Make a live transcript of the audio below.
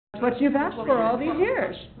That's what you've asked for all these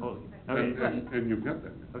years. Oh, okay. And you've got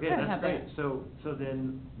that. Okay, Yeah, that's have great. that. So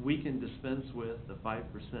then we can dispense with the 5%,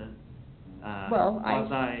 Well,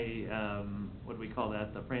 quasi, what do we call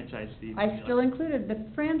that, the franchise fee? I still included the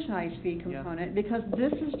franchise fee component, because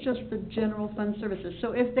this is just the general fund services.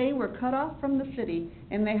 So if they were cut off from the city,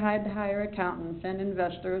 and they had to hire accountants and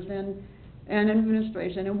investors and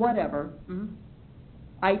administration and whatever,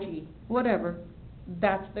 IT, whatever,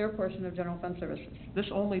 that's their portion of general fund services. This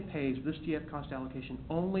only pays, this GF cost allocation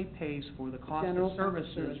only pays for the cost General of fund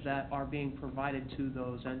services services. that are being provided to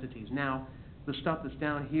those entities. Now, the stuff that's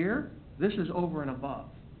down here, this is over and above.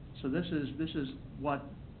 So this is what,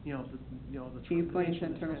 the Chief pointing to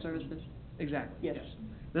transportation internal is- services. Exactly, Yes. yes.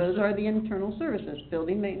 Those are the internal services: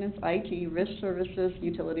 building maintenance, IT, risk services,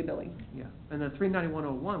 utility billing. Yeah, and then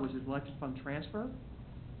 39101, which is electric fund transfer,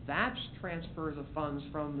 that's transfers of funds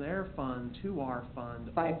from their fund to our fund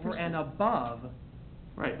 5%. over and above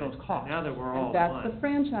Right, those but costs. now that we're all And that's one. the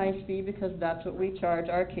franchise fee, because that's what we charge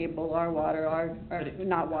our cable, our water, our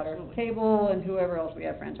not water, Absolutely. cable, and whoever else we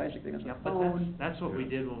have franchise agreements with, Yep, But phone. that's what we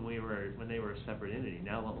did when they were a separate entity.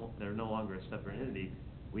 Now they're no longer a separate entity.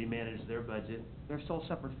 We manage their budget. They're still a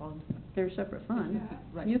separate fund. They're a separate fund.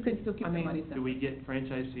 Right. You could, Still keep I the mean, money Do separate. we get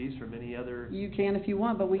franchise fees from any other? you can if you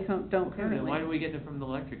want, but we don't Then currently. why are we getting it from the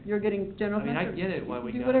electric? You're getting general I mean, fund I services. get it, why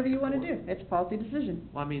we You got do whatever it you wanna before. do, it's a policy decision.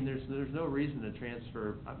 Well, I mean, there's no reason to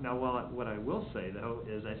transfer. Now, what I will say though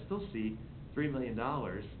is I still see $3 million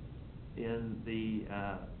in the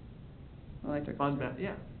Electric.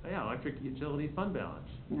 electric utility fund balance.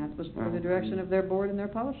 And that was for the direction of their board and their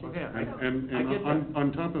policy. Okay, And I get that.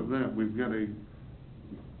 on top of that, we're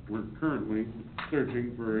currently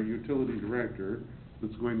searching for a utility director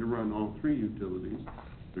that's going to run all three utilities.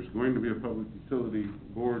 There's going to be a public utility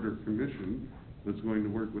board or commission that's going to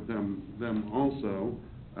work with them also,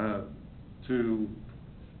 to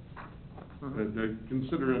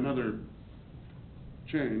consider another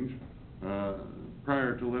change,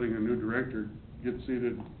 prior to letting a new director get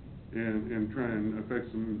seated and try and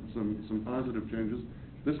affect some positive changes.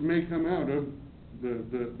 This may come out of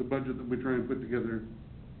the budget that we try and put together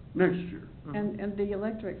next year. And the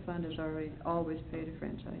electric fund has always paid a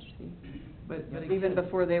franchise fee, But even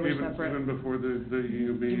before they were Even separate. before the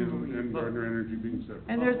EUB and Gardner Energy being separate.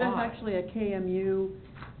 And there's why? actually a KMU,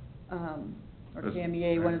 or That's-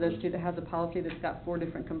 KMEA, one of those two, that has a policy that's got 4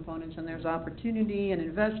 different components, and there's opportunity and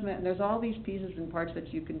investment, and there's all these pieces and parts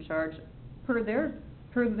that you can charge per their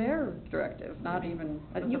directive, not even,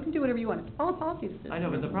 you can do whatever you want, it's all a policy decision. I know,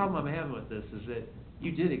 but the problem I'm having with this is that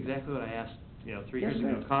you did exactly what I asked, 3 years Yes,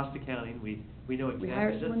 ago. sir. Cost accounting, we know exactly. We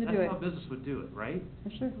hired someone to do That's it. how business would do it, right?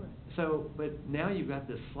 Yes, sir. So, but now you've got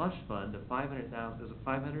this slush fund of 500,000, is it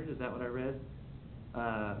 500, is that what I read?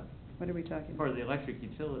 What are we talking For about? the electric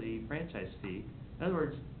utility franchise fee. In other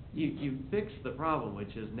words, you fixed the problem,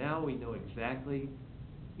 which is now we know exactly,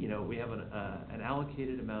 we have an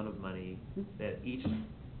allocated amount of money that each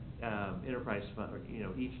enterprise fund, or,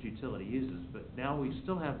 each utility uses, but now we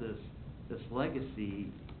still have this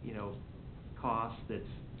legacy, cost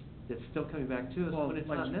that's still coming back to us when it's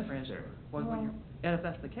not legacy necessary. transfer. Well, and if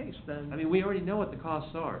that's the case, then. I mean, we already know what the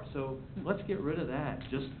costs are, so let's get rid of that,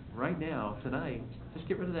 just right now, tonight, just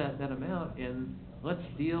get rid of that amount, and let's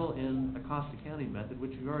deal in a cost accounting method,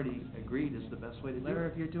 which we've already agreed is the best way to do Larry,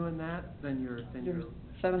 it. if you're doing that, then you're You're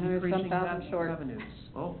 700 some decreasing thousand short. revenues.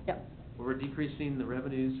 Oh, Yep. we're decreasing the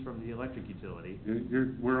revenues from the electric utility.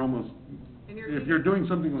 We're almost, And you're if you're doing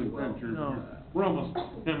something like that, No. we're almost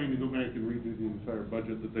having to go back and redo the entire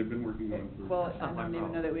budget that they've been working on for. Well, That's I not my don't even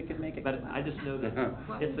problem. know that we could make it But come out. I just know that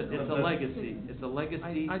it's a legacy, it's a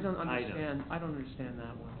legacy I don't item. understand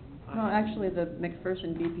that one. No, actually, the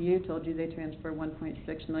McPherson BPU told you they transfer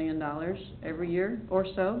 $1.6 million every year or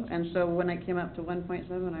so, and so when it came up to 1.7,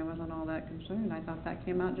 I wasn't all that concerned. I thought that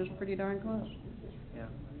came out just pretty darn close. Yeah,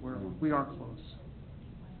 we are close.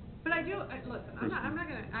 But I do, listen, I'm not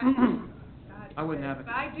gonna, I wouldn't have it.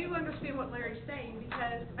 But I do understand what Larry's saying,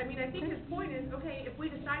 because, I think his point is, okay, if we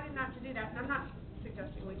decided not to do that, and I'm not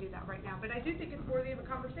suggesting we do that right now, but I do think it's worthy of a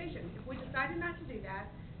conversation. If we decided not to do that,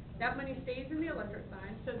 that money stays in the electric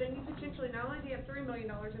fund, so then you potentially, not only do you have $3 million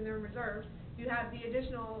in their reserves, you have the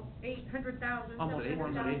additional 800,000, Almost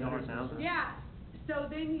 $800,000. Yeah, so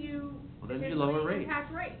then you. Well, then you lower essentially rates.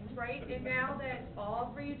 impact rates, right? And now that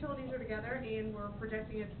all 3 utilities are together and we're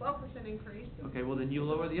projecting a 12% increase. Okay, well, then you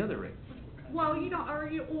lower the other rates. Well, you don't, or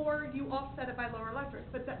you offset it by lower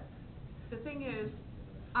electric, but the thing is,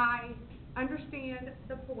 I understand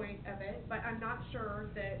the point of it, but I'm not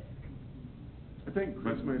sure that I think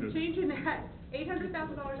Chris made a. changing that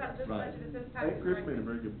 $800,000 out of this Right. budget at this I time. think Chris made a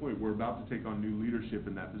very good point. We're about to take on new leadership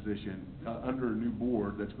in that position, under a new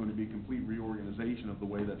board that's going to be complete reorganization of the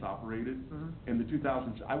way that's operated. In the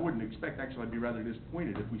 2000s, I wouldn't expect, actually, I'd be rather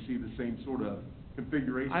disappointed if we see the same sort of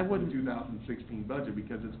configuration I for the wouldn't- 2016 budget,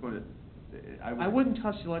 because it's going to, I wouldn't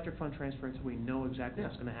touch the electric fund transfer until we know exactly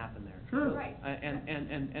what's gonna happen there. Sure. Right.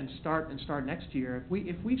 And start next year.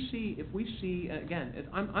 If we see, again,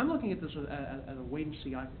 I'm looking at this as a wait and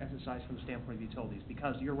see exercise from the standpoint of utilities,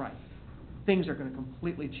 because you're right. Things are gonna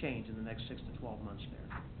completely change in the next 6 to 12 months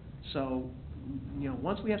there. So,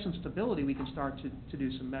 once we have some stability, we can start to do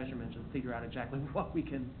some measurements and figure out exactly what we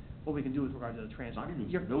can do with regard to the transfer. not even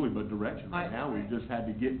stability, but direction. Right now, we've just had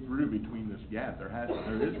to get through between this gap. There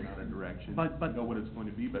is not a direction. But- We know what it's going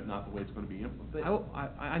to be, but not the way it's going to be implemented.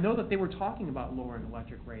 I know that they were talking about lowering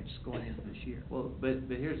electric rates going into this year. Well, but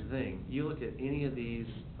here's the thing, you look at any of these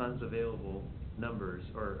funds available numbers,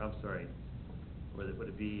 or, I'm sorry, would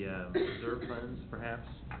it be, reserve funds perhaps?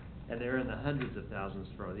 And they're in the hundreds of thousands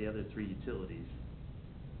for the other three utilities,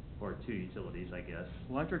 or two utilities, I guess.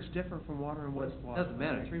 Electric's different from water and wastewater. Doesn't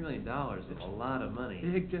matter, $3 million is a lot of money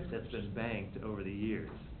Big difference. that's been banked over the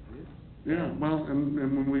years. Yeah, well, and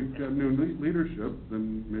when we've got new leadership,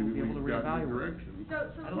 then We'll maybe be able to we've got reevaluate. new direction. So I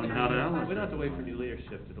let don't me think how to ask you a allocate. we don't have to question. wait for new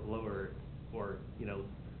leadership to lower, or,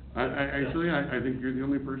 Actually, I think you're the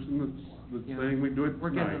only person that's Yeah. saying we do it We're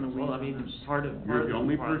getting tonight. in the well, I weeds on mean, this. part of You're the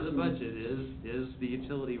only part of the person- budget is the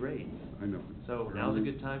utility rates. I know. So You're now's a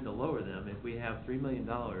only- good time to lower them if we have $3 million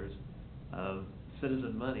of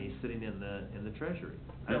citizen money sitting in the treasury.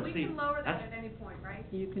 I So don't we see- can lower that that's- at any point, right?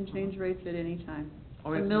 You can change rates at any time.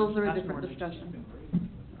 Oh, The yeah, mills are a that's different more- discussion.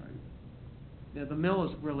 Yeah, the mill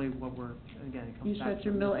is really what we're, again, it You comes back to. set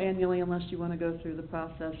your mill annually unless you wanna go through the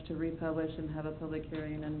process to republish and have a public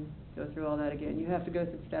hearing and go through all that again. You have to go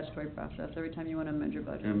through the statutory process every time you wanna amend your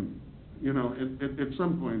budget. And, at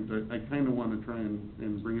some point, I kinda wanna try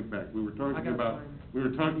and bring it back. We were I talking got about, time. we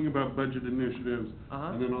were talking about budget initiatives,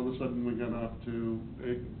 Uh-huh. and then all of a sudden we got off to,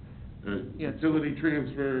 Yeah. utility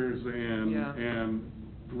transfers Yeah. and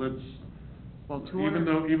let's, Well,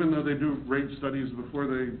 200. even though they do rate studies before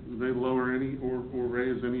they lower any, or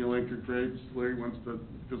raise any electric rates, Larry wants to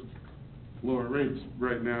just lower rates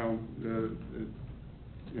right now, and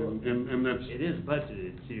that's. It is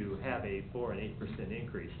budgeted to have a 4% and 8%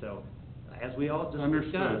 increase, so as we all just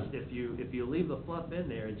Understood. discussed, if you leave the fluff in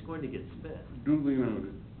there, it's going to get spent. Duly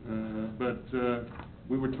noted, but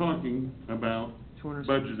we were talking about 260,000.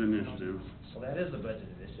 budget initiatives. Well, that is a budget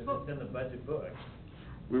initiative, it's in the budget book.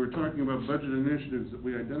 We were talking about budget initiatives that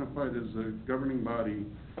we identified as a governing body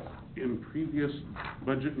in previous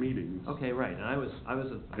budget meetings. Okay, right, and I was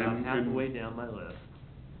about And- halfway down my list,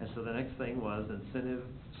 and so the next thing was incentive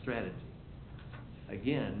strategy.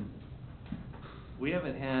 Again, we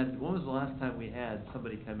haven't had, when was the last time we had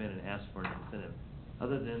somebody come in and ask for an incentive?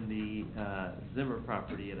 Other than the, Zimmer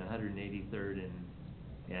property at 183rd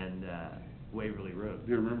and Waverly Road.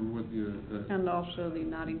 Do you remember what the, And also the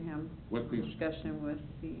Nottingham what the- discussion with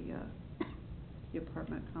the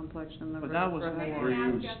apartment complex and the. But that was road for They highway. Were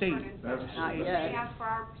didn't you ask us for state? an incentive. That's- Not They yet. asked for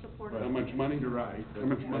our support. how much money? You're right. How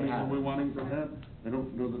much money were we wanting for that? I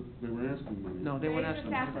don't know that they were asking money. No, they weren't just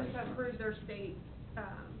asking asked us anybody. to approve their state,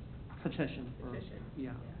 Petition. petition.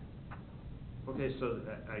 Yeah. Okay, so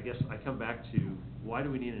I guess I come back to, why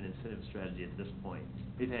do we need an incentive strategy at this point?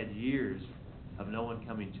 We've had years of no one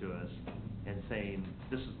coming to us and saying,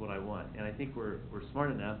 this is what I want. And I think we're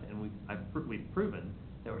smart enough, and we've proven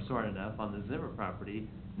that we're smart enough on the Zimmer property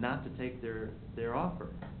not to take their offer.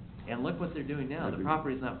 And look what they're doing now, the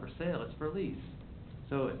property's not for sale, it's for lease.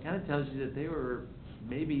 So it kinda tells you that they were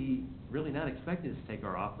maybe really not expecting us to take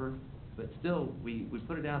our offer, but still, we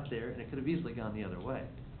put it out there, and it could've easily gone the other way.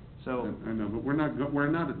 So, I know, but we're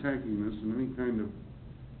not attacking this in any kind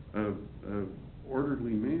of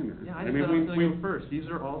orderly manner. yeah, I mean, just thought I was gonna we- go first, these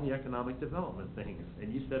are all the economic development things,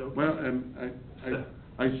 and you said okay. Well, and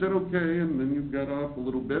I said okay, and then you got off a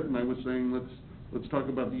little bit, and I was saying, let's talk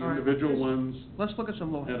about the All right. individual ones. Let's look at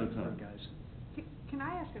some low At a hanging time. fruit, guys. Can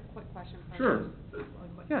I ask a quick question? first? Sure. Really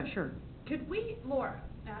quick. Yeah, sure. Could we, Laura,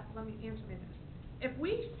 let me answer me this. If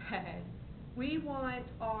we said we want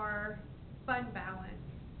our fund balance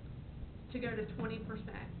to go to 20%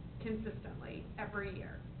 consistently every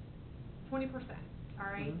year, 20%, all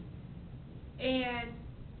right? And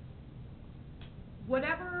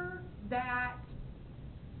whatever that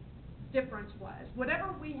difference was,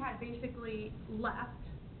 whatever we had basically left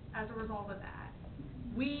as a result of that,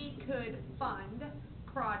 we could fund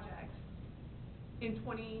projects in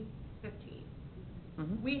 2015.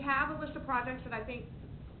 Mhm. We have a list of projects that I think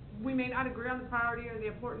we may not agree on the priority or the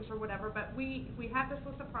importance or whatever, but we have this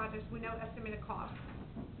list of projects, we know estimated costs.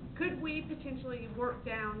 Could we potentially work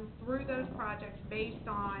down through those projects based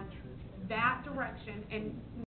on that direction and